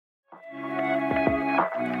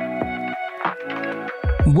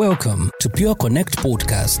Welcome to Pure Connect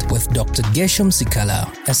Podcast with Dr. Gershom Sikala,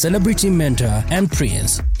 a celebrity mentor and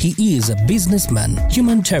prince. He is a businessman,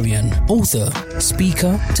 humanitarian, author,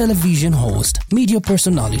 speaker, television host, media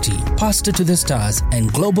personality, pastor to the stars,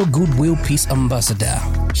 and global goodwill peace ambassador.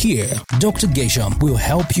 Here, Dr. Gershom will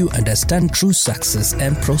help you understand true success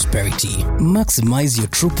and prosperity. Maximize your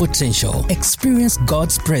true potential, experience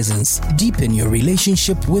God's presence, deepen your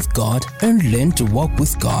relationship with God, and learn to walk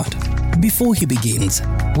with God. Before he begins,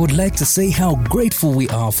 would like to say how grateful we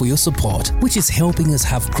are for your support, which is helping us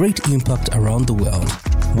have great impact around the world.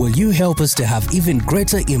 Will you help us to have even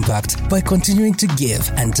greater impact by continuing to give?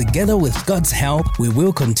 And together with God's help, we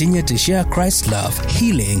will continue to share Christ's love,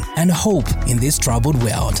 healing, and hope in this troubled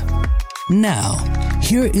world. Now,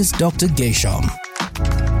 here is Dr. Gershom.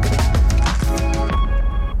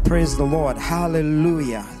 Praise the Lord.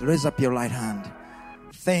 Hallelujah. Raise up your right hand.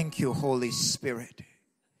 Thank you, Holy Spirit.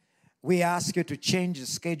 We ask you to change the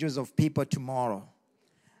schedules of people tomorrow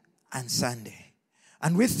and Sunday.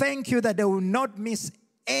 And we thank you that they will not miss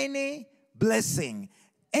any blessing,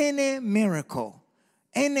 any miracle,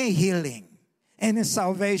 any healing, any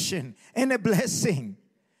salvation, any blessing.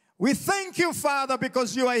 We thank you, Father,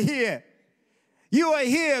 because you are here. You are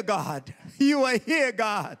here, God. You are here,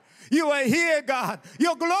 God. You are here, God.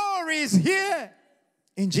 Your glory is here.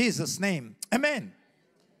 In Jesus' name. Amen.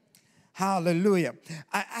 Hallelujah.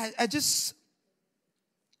 I just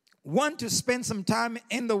want to spend some time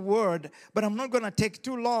in the Word, but I'm not going to take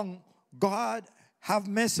too long. God, have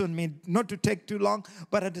mercy on me not to take too long,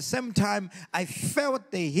 but at the same time, I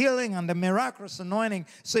felt the healing and the miraculous anointing.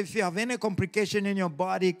 So if you have any complication in your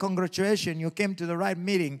body, congratulations, you came to the right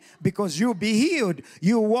meeting because you'll be healed.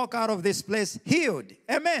 You walk out of this place healed.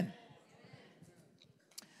 Amen.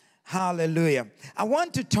 Hallelujah. I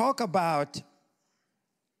want to talk about,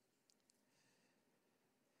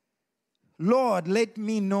 Lord, let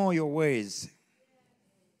me know your ways.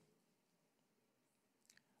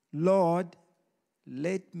 Lord,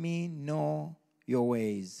 let me know your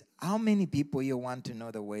ways. How many people you want to know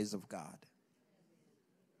the ways of God?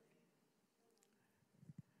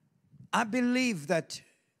 I believe that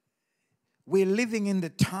we're living in the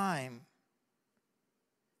time.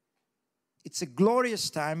 It's a glorious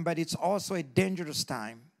time, but it's also a dangerous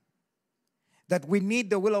time. That we need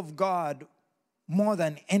the will of God more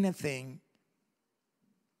than anything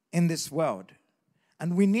in this world.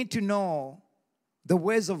 And we need to know the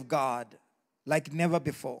ways of God like never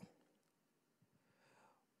before.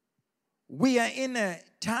 We are in a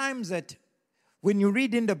times that when you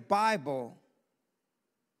read in the Bible,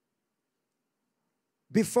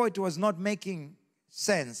 before it was not making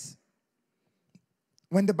sense.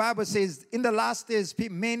 When the Bible says, in the last days,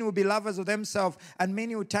 men will be lovers of themselves and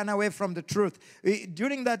many will turn away from the truth.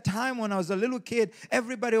 During that time when I was a little kid,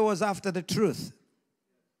 everybody was after the truth.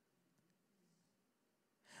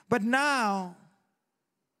 But now,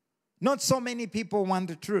 not so many people want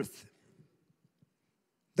the truth,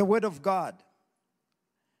 the Word of God.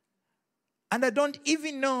 And I don't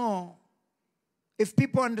even know if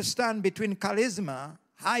people understand between charisma,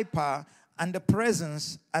 hyper, and the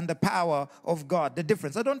presence and the power of God, the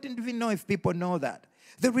difference. I don't even know if people know that.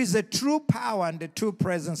 There is a true power and the true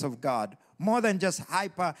presence of God, more than just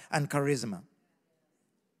hyper and charisma.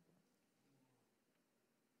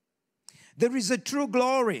 There is a true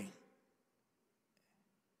glory.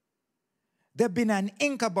 There's been an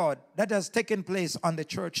Ichabod that has taken place on the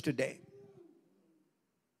church today.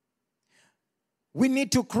 We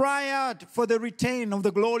need to cry out for the return of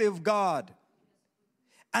the glory of God.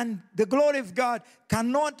 And the glory of God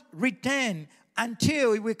cannot return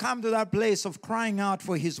until we come to that place of crying out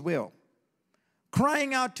for His will.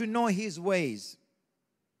 Crying out to know His ways.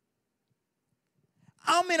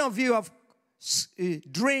 How many of you have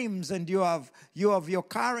dreams and you have your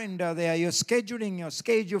calendar there, you're scheduling your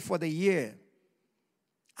schedule for the year?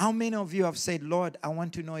 How many of you have said, Lord, I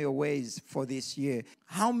want to know your ways for this year?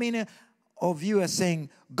 How many of you are saying,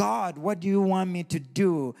 God, what do you want me to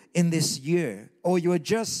do in this year? Or you're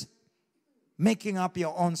just making up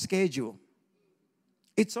your own schedule?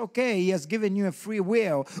 It's okay. He has given you a free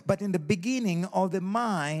will. But in the beginning of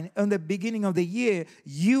the beginning of the year,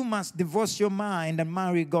 you must divorce your mind and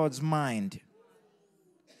marry God's mind.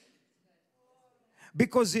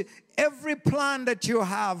 Because every plan that you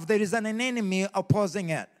have, there is an enemy opposing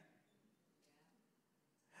it.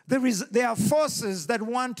 There are forces that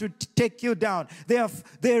want to take you down. There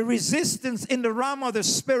are resistance in the realm of the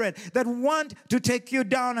spirit that want to take you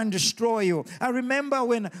down and destroy you. I remember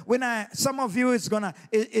when some of you is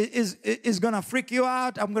gonna freak you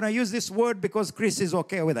out. I'm gonna use this word because Chris is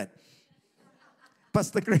okay with it.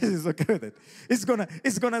 Pastor Chris is okay with it. It's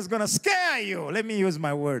gonna scare you. Let me use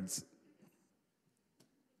my words.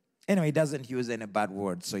 Anyway, he doesn't use any bad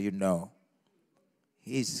words, so you know.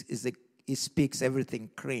 He speaks everything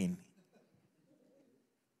clean.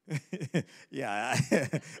 Yeah,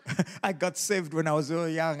 I got saved when I was so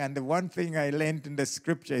young, and the one thing I learned in the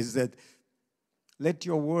scripture is that let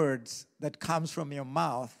your words that comes from your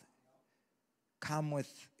mouth come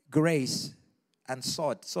with grace and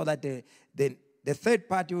salt, so that the third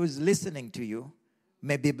party who is listening to you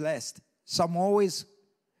may be blessed.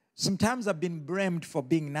 Sometimes I've been blamed for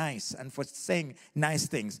being nice and for saying nice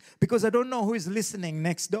things because I don't know who is listening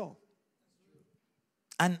next door.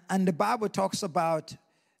 And the Bible talks about,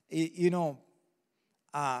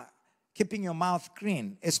 keeping your mouth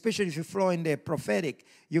clean, especially if you flow in the prophetic.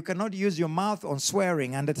 You cannot use your mouth on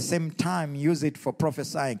swearing and at the same time use it for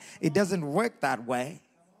prophesying. It doesn't work that way.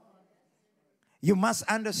 You must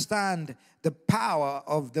understand the power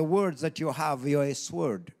of the words that you have. You're a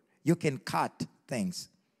sword. You can cut things.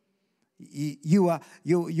 You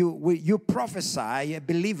prophesy, a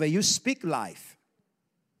believer, you speak life.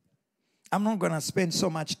 I'm not going to spend so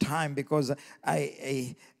much time because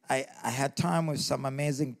I had time with some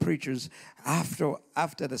amazing preachers. After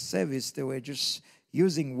the service, they were just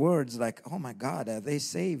using words like, oh my God, are they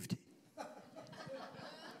saved?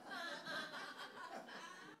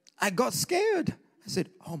 I got scared. I said,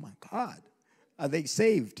 oh my God, are they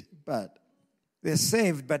saved? But they're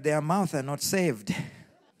saved, but their mouth are not saved.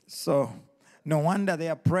 So no wonder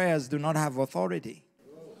their prayers do not have authority.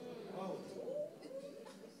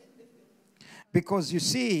 Because you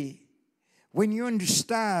see, when you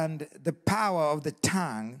understand the power of the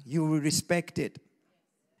tongue, you will respect it.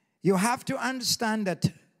 You have to understand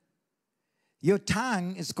that your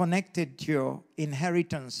tongue is connected to your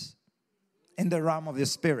inheritance in the realm of the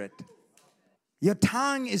Spirit. Your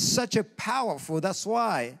tongue is such a powerful, that's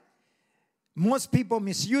why most people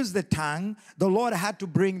misuse the tongue. The Lord had to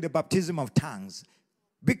bring the baptism of tongues.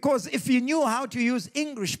 Because if you knew how to use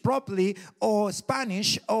English properly or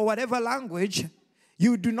Spanish or whatever language,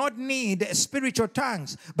 you do not need spiritual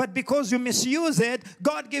tongues. But because you misuse it,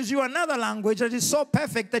 God gives you another language that is so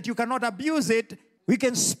perfect that you cannot abuse it. We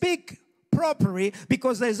can speak properly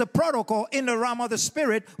because there is a protocol in the realm of the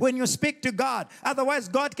Spirit when you speak to God. Otherwise,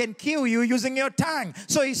 God can kill you using your tongue.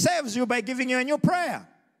 So He saves you by giving you a new prayer.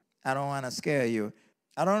 I don't want to scare you.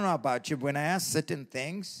 I don't know about you, but when I ask certain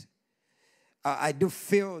things, I do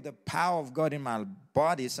feel the power of God in my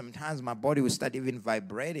body. Sometimes my body will start even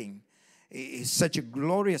vibrating. It's such a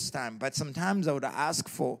glorious time. But sometimes I would ask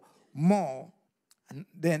for more. And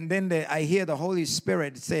then I hear the Holy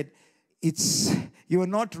Spirit said, you're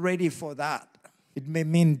not ready for that. It may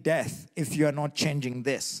mean death if you are not changing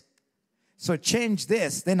this. So change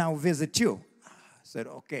this, then I'll visit you. I said,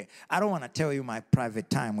 okay. I don't want to tell you my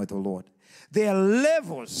private time with the Lord. There are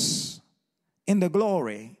levels in the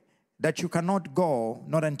glory that you cannot go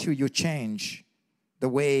not until you change the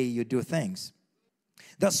way you do things.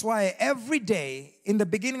 That's why every day in the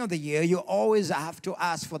beginning of the year, you always have to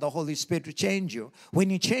ask for the Holy Spirit to change you. When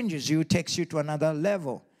He changes you, it takes you to another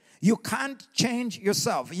level. You can't change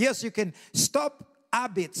yourself. Yes, you can stop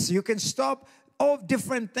habits. You can stop all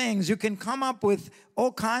different things. You can come up with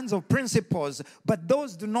all kinds of principles, but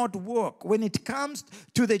those do not work. When it comes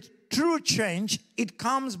to the true change, it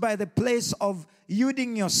comes by the place of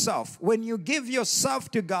yielding yourself. When you give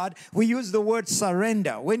yourself to God, we use the word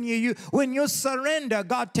surrender. When you surrender,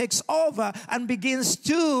 God takes over and begins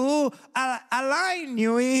to align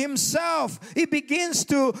you Himself. He begins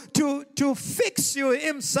to fix you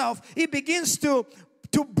Himself. He begins to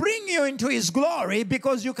bring you into His glory,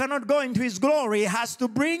 because you cannot go into His glory. He has to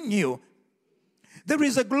bring you. There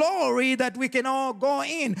is a glory that we can all go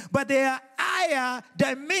in, but there are higher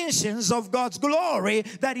dimensions of God's glory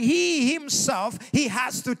that He Himself, He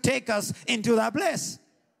has to take us into that place.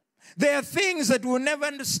 There are things that we'll never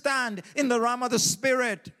understand in the realm of the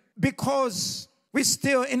Spirit because we're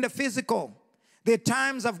still in the physical. There are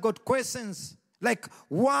times I've got questions like,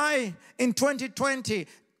 why in 2020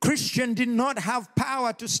 Christian did not have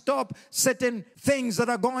power to stop certain things that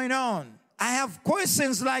are going on? I have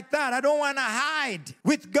questions like that. I don't want to hide.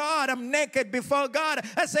 With God, I'm naked before God.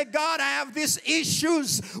 I say, God, I have these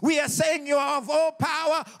issues. We are saying you have all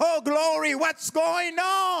power, all glory. What's going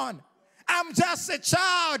on? I'm just a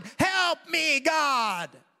child. Help me, God.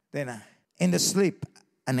 Then in the sleep,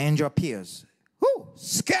 an angel appears. Whoo,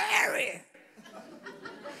 scary.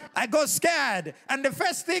 I got scared. And the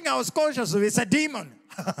first thing I was conscious of is a demon.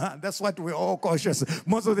 That's what we're all cautious.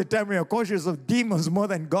 Most of the time we are cautious of demons more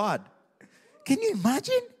than God. Can you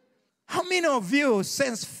imagine? How many of you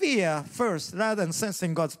sense fear first rather than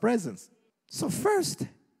sensing God's presence? So first,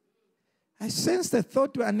 I sensed the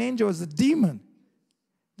thought to an angel was a demon.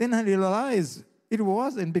 Then I realized it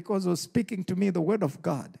wasn't, because it was speaking to me the word of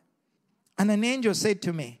God. And an angel said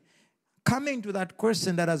to me, coming to that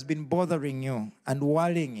question that has been bothering you and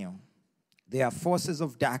worrying you, there are forces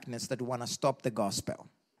of darkness that want to stop the gospel.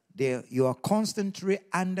 You are constantly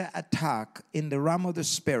under attack in the realm of the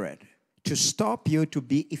spirit to stop you to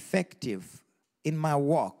be effective in my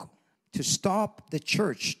walk, to stop the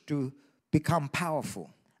church to become powerful.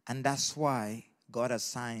 And that's why God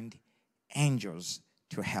assigned angels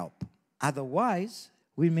to help. Otherwise,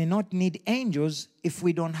 we may not need angels if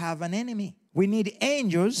we don't have an enemy. We need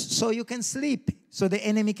angels so you can sleep, so the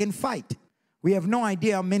enemy can fight. We have no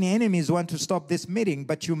idea how many enemies want to stop this meeting,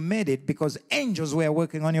 but you made it because angels were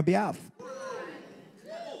working on your behalf.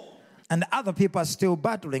 And other people are still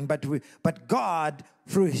battling, but God,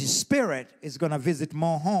 through His Spirit, is going to visit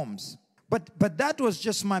more homes. But that was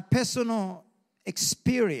just my personal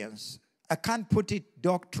experience. I can't put it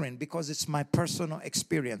doctrine because it's my personal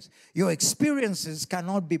experience. Your experiences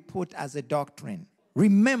cannot be put as a doctrine.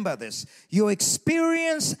 Remember this. Your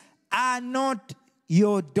experience are not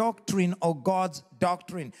your doctrine or God's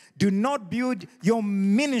doctrine. Do not build your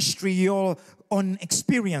ministry on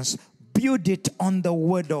experience. Build it on the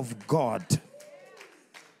word of God.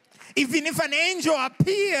 Even if an angel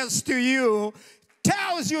appears to you,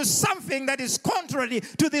 tells you something that is contrary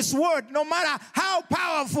to this word, no matter how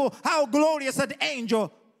powerful, how glorious that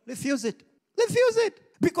angel, refuse it. Refuse it.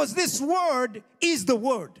 Because this word is the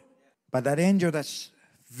word. But that angel that's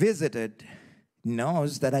visited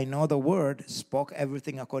knows that I know the word, spoke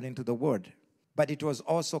everything according to the word. But it was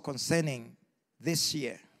also concerning this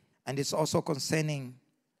year. And it's also concerning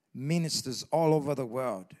ministers all over the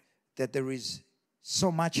world, that there is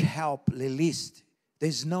so much help released.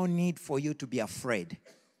 There's no need for you to be afraid.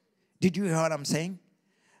 Did you hear what I'm saying?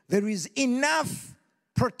 There is enough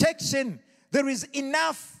protection. There is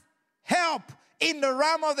enough help in the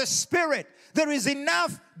realm of the spirit. There is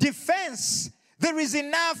enough defense. There is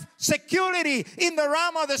enough security in the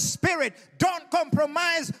realm of the spirit. Don't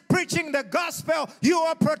compromise preaching the gospel. You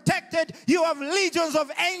are protected. You have legions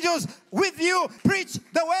of angels with you. Preach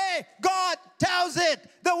the way God tells it,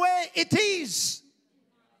 the way it is.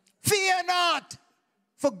 Fear not,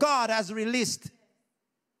 for God has released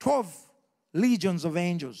 12 legions of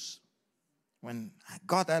angels. When I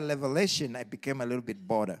got that revelation, I became a little bit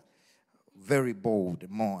bolder, very bold,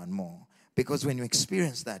 more and more. Because when you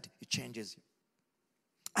experience that, it changes you.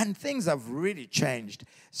 And things have really changed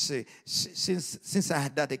since I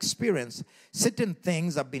had that experience. Certain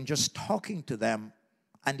things I've been just talking to them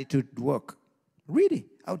and it would work. Really,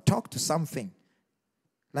 I would talk to something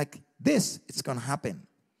like this, it's going to happen.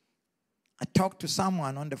 I talked to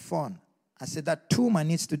someone on the phone. I said, that tumor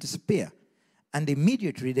needs to disappear. And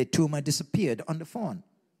immediately the tumor disappeared on the phone.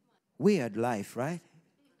 Weird life, right?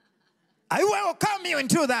 I welcome you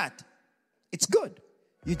into that. It's good.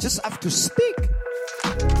 You just have to speak.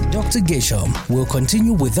 Dr. Geshem will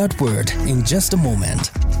continue with that word in just a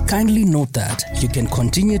moment. Kindly note that you can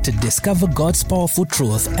continue to discover God's powerful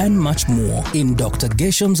truth and much more in Dr.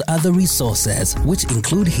 Geshem's other resources, which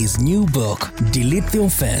include his new book, Delete the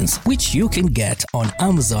Offense, which you can get on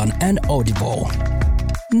Amazon and Audible.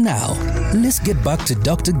 Now, let's get back to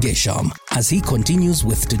Dr. Geshem as he continues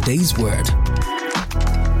with today's word.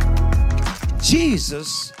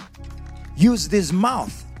 Jesus used his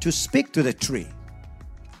mouth to speak to the tree.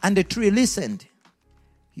 And the tree listened.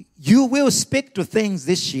 You will speak to things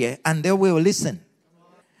this year and they will listen.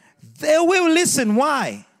 They will listen.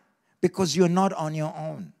 Why? Because you're not on your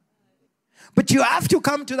own. But you have to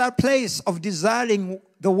come to that place of desiring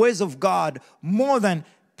the ways of God more than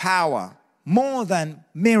power, more than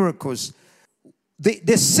miracles.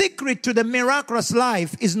 The secret to the miraculous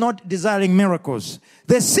life is not desiring miracles.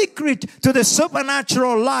 The secret to the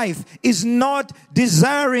supernatural life is not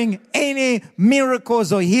desiring any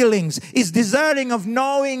miracles or healings. It's desiring of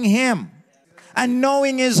knowing Him and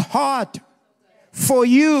knowing His heart for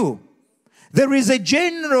you. There is a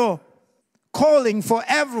general calling for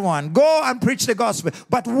everyone. Go and preach the gospel.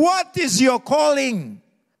 But what is your calling?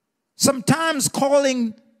 Sometimes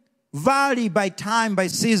calling vary by time, by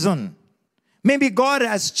season. Maybe God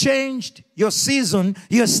has changed your season.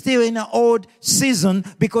 You're still in an old season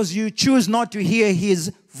because you choose not to hear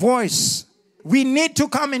His voice. We need to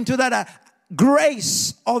come into that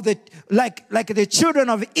grace of the like the children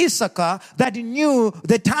of Issachar that knew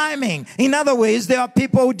the timing. In other words, there are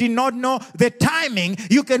people who did not know the timing.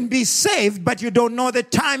 You can be saved, but you don't know the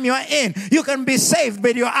time you are in. You can be saved,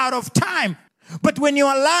 but you're out of time. But when you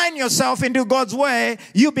align yourself into God's way,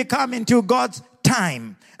 you become into God's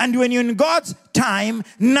time. And when you're in God's time,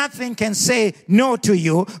 nothing can say no to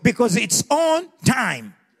you because it's on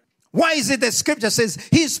time. Why is it the scripture says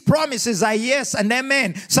his promises are yes and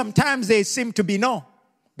amen? Sometimes they seem to be no.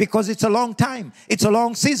 Because it's a long time. It's a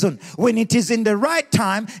long season. When it is in the right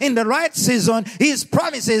time, in the right season, his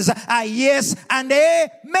promises are yes and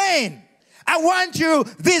amen. I want you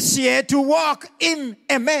this year to walk in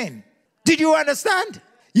amen. Did you understand?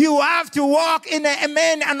 You have to walk in the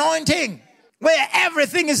amen anointing where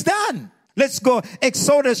everything is done. Let's go.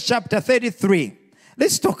 Exodus chapter 33.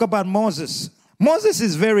 Let's talk about Moses. Moses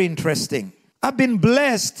is very interesting. I've been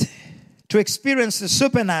blessed to experience the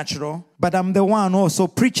supernatural, but I'm the one who also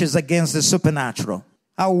preaches against the supernatural.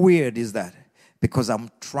 How weird is that? Because I'm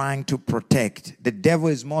trying to protect. The devil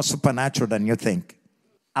is more supernatural than you think.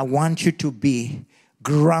 I want you to be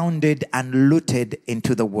grounded and rooted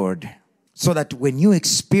into the word, so that when you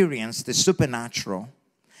experience the supernatural,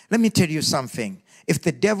 let me tell you something. If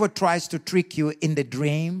the devil tries to trick you in the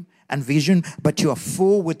dream and vision, but you are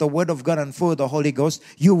full with the word of God and full with the Holy Ghost,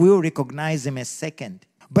 you will recognize him a second.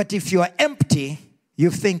 But if you are empty, you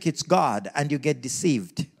think it's God and you get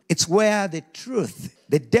deceived. It's where the truth,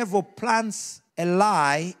 the devil plants a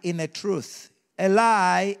lie in a truth. A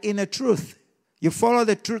lie in a truth. You follow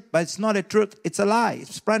the truth, but it's not a truth. It's a lie.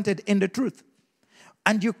 It's planted in the truth.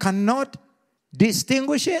 And you cannot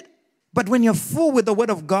distinguish it. But when you're full with the word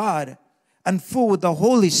of God and full with the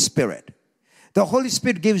Holy Spirit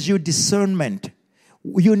gives you discernment.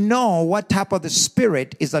 You know what type of the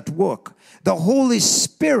Spirit is at work. The Holy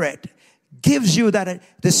Spirit gives you that,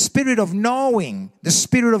 the spirit of knowing, the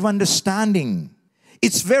spirit of understanding.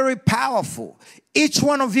 It's very powerful. Each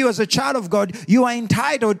one of you as a child of God, you are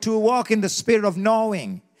entitled to walk in the spirit of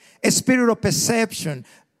knowing, a spirit of perception,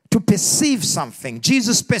 to perceive something.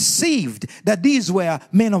 Jesus perceived that these were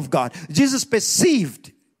men of God. Jesus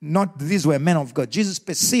perceived, not these were men of God. Jesus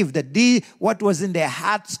perceived that what was in the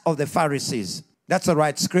hearts of the Pharisees. That's the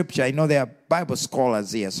right scripture. I know there are Bible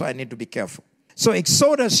scholars here, so I need to be careful. So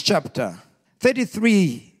Exodus chapter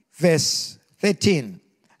 33, verse 13.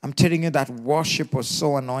 I'm telling you that worship was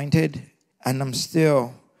so anointed, and I'm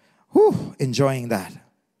still enjoying that.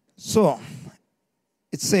 So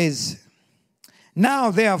it says,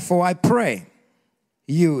 now therefore I pray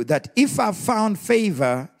you that if I found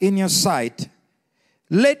favor in your sight,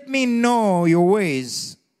 let me know your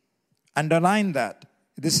ways. Underline that.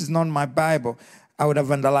 This is not my Bible. I would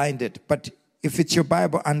have underlined it. But if it's your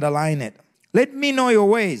Bible, underline it. Let me know your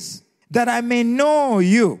ways, that I may know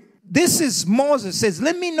you. This is Moses says,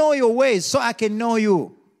 let me know your ways so I can know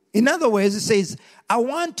you. In other words, it says, I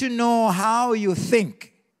want to know how you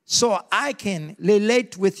think so I can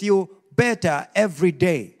relate with you better every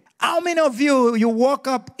day. How many of you woke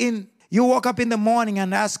up in the morning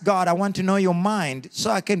and ask God, I want to know your mind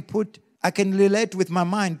so I can relate with my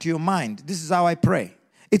mind to your mind. This is how I pray.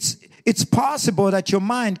 It's possible that your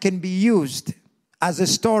mind can be used as a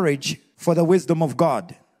storage for the wisdom of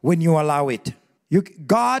God when you allow it.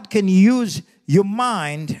 God can use your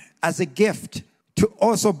mind as a gift to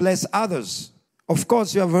also bless others. Of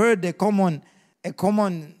course, you have heard a common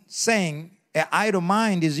saying, an idle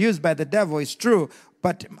mind is used by the devil. It's true,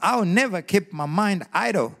 but I'll never keep my mind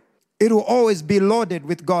idle. It will always be loaded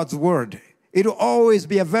with God's word. It will always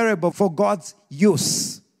be available for God's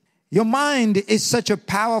use. Your mind is such a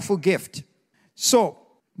powerful gift. So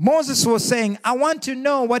Moses was saying, I want to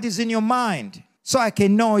know what is in your mind so I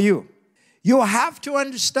can know you. You have to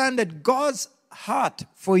understand that God's heart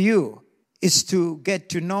for you is to get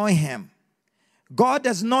to know him. God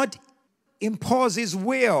does not impose his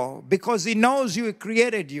will because he knows you, he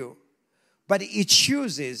created you. But he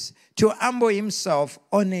chooses to humble himself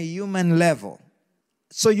on a human level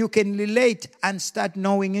so you can relate and start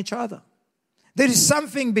knowing each other. There is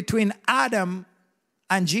something between Adam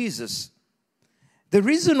and Jesus. The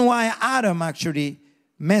reason why Adam actually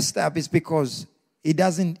messed up is because he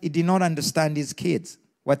did not understand his kids,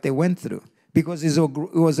 what they went through. Because he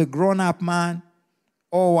was a grown-up man,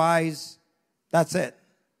 all wise. That's it.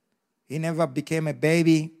 He never became a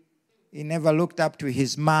baby. He never looked up to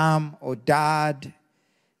his mom or dad.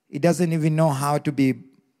 He doesn't even know how to be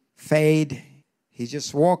fed. He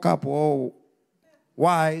just woke up all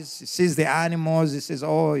wise. He sees the animals. He says,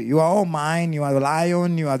 oh, you are all mine. You are a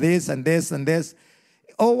lion. You are this and this and this.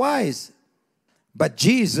 All wise. But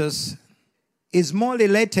Jesus is more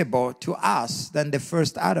relatable to us than the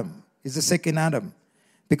first Adam. He's the second Adam.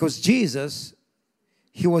 Because Jesus,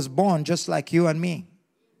 he was born just like you and me.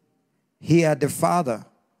 He had the father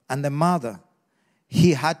and the mother.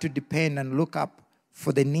 He had to depend and look up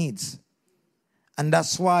for the needs. And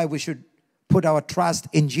that's why we should put our trust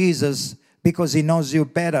in Jesus, because he knows you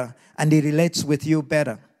better and he relates with you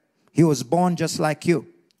better. He was born just like you.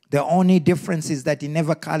 The only difference is that he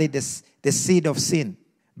never carried the seed of sin,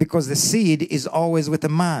 because the seed is always with a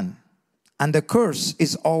man and the curse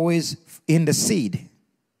is always in the seed.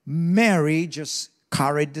 Mary just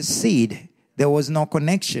carried the seed. There was no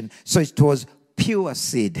connection. So it was pure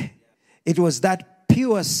seed. It was that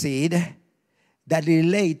pure seed that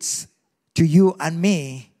relates to you and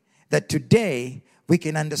me, that today we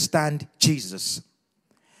can understand Jesus.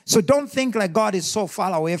 So don't think like God is so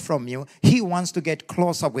far away from you. He wants to get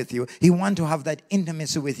closer with you. He wants to have that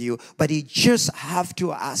intimacy with you. But you just have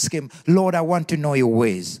to ask him, Lord, I want to know your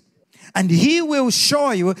ways. And he will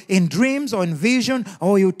show you in dreams or in vision,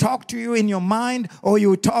 or you talk to you in your mind, or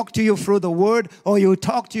you talk to you through the word, or you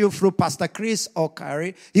talk to you through Pastor Chris or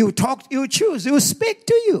Carrie. You choose, you speak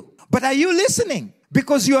to you. But are you listening?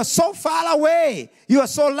 Because you are so far away. You are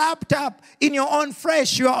so lapped up in your own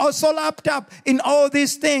flesh. You are also lapped up in all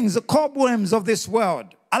these things, the cobwebs of this world.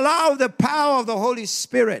 Allow the power of the Holy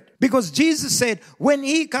Spirit. Because Jesus said, when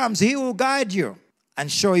he comes, he will guide you and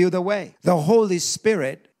show you the way. The Holy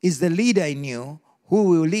Spirit is the leader in you who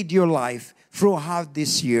will lead your life throughout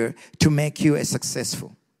this year to make you a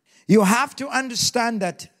successful. You have to understand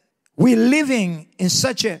that we're living in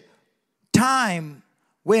such a time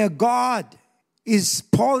where God is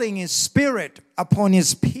pouring his spirit upon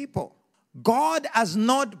his people. God has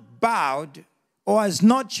not bowed or has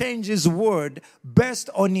not changed his word based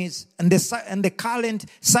on the current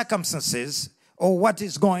circumstances or what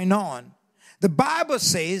is going on. The Bible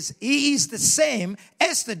says he is the same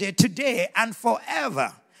yesterday, today, and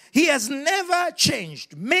forever. He has never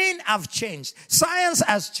changed. Men have changed. Science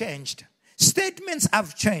has changed. Statements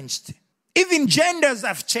have changed. Even genders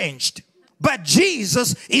have changed. But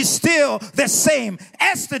Jesus is still the same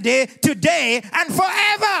yesterday, today, and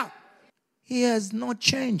forever. He has not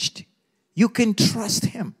changed. You can trust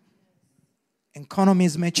him.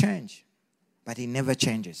 Economies may change, but he never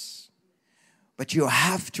changes. But you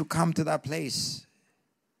have to come to that place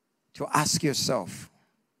to ask yourself,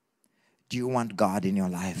 do you want God in your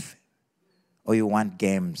life? Or you want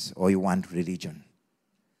games? Or you want religion?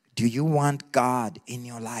 Do you want God in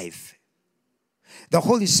your life? The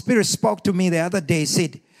Holy Spirit spoke to me the other day,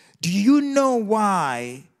 said, do you know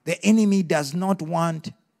why the enemy does not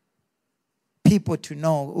want people to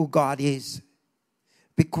know who God is?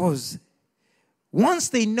 Because once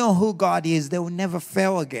they know who God is, they will never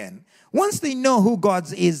fail again. Once they know who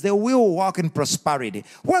God is, they will walk in prosperity.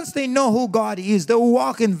 Once they know who God is, they will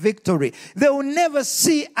walk in victory. They will never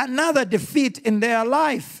see another defeat in their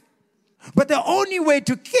life. But the only way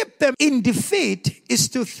to keep them in defeat is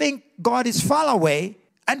to think God is far away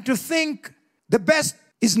and to think the best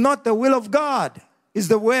is not the will of God, is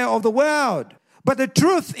the way of the world. But the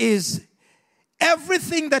truth is,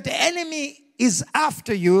 everything that the enemy is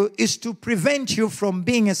after you is to prevent you from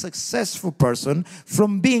being a successful person,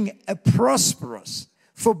 from being a prosperous,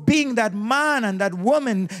 for being that man and that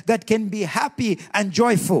woman that can be happy and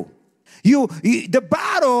joyful. The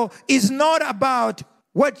battle is not about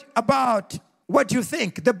what you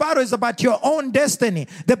think. The battle is about your own destiny.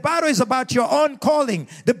 The battle is about your own calling.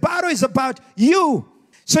 The battle is about you.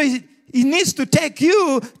 So he needs to take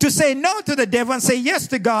you to say no to the devil and say yes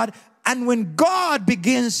to God. And when God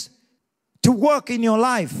begins to work in your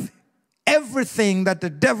life, everything that the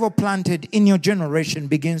devil planted in your generation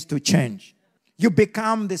begins to change. You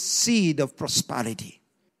become the seed of prosperity.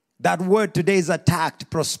 That word today is attacked,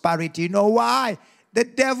 prosperity. You know why? The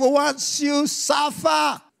devil wants you to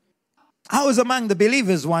suffer. I was among the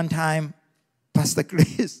believers one time, Pastor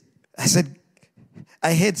Chris.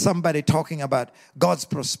 I heard somebody talking about God's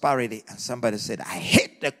prosperity. And somebody said, I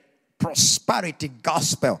hate the prosperity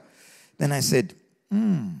gospel. Then I said,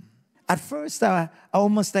 At first, I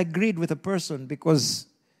almost agreed with a person because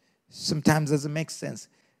sometimes it doesn't make sense.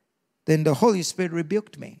 Then the Holy Spirit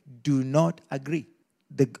rebuked me. Do not agree.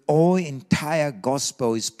 The whole entire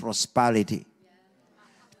gospel is prosperity.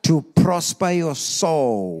 To prosper your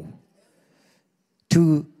soul.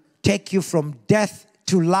 To take you from death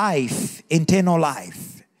to life, eternal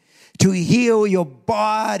life. To heal your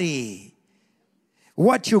body.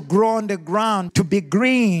 What you grow on the ground to be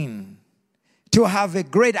green. To have a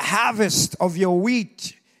great harvest of your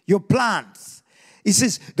wheat, your plants. He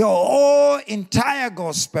says the whole entire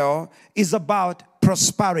gospel is about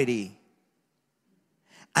prosperity.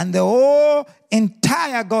 And the whole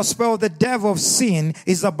entire gospel of the devil of sin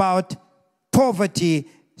is about poverty,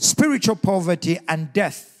 spiritual poverty, and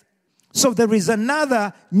death. So there is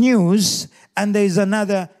another news and there is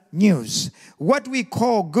another news. What we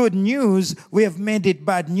call good news, we have made it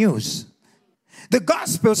bad news. The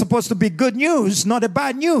gospel is supposed to be good news, not a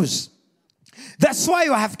bad news. That's why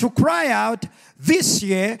you have to cry out this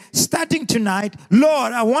year, starting tonight,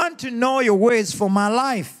 Lord, I want to know your ways for my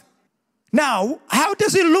life. Now, how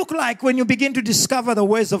does it look like when you begin to discover the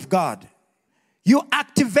ways of God? You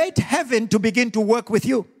activate heaven to begin to work with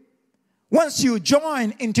you. Once you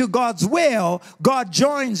join into God's will, God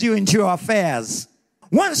joins you into your affairs.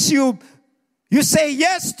 Once you say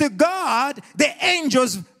yes to God, the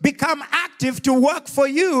angels become active to work for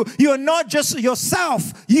you. You're not just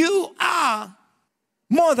yourself. You are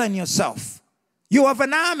more than yourself. You have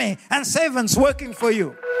an army and servants working for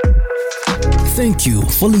you. Thank you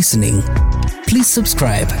for listening. Please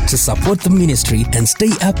subscribe to support the ministry and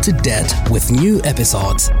stay up to date with new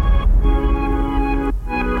episodes.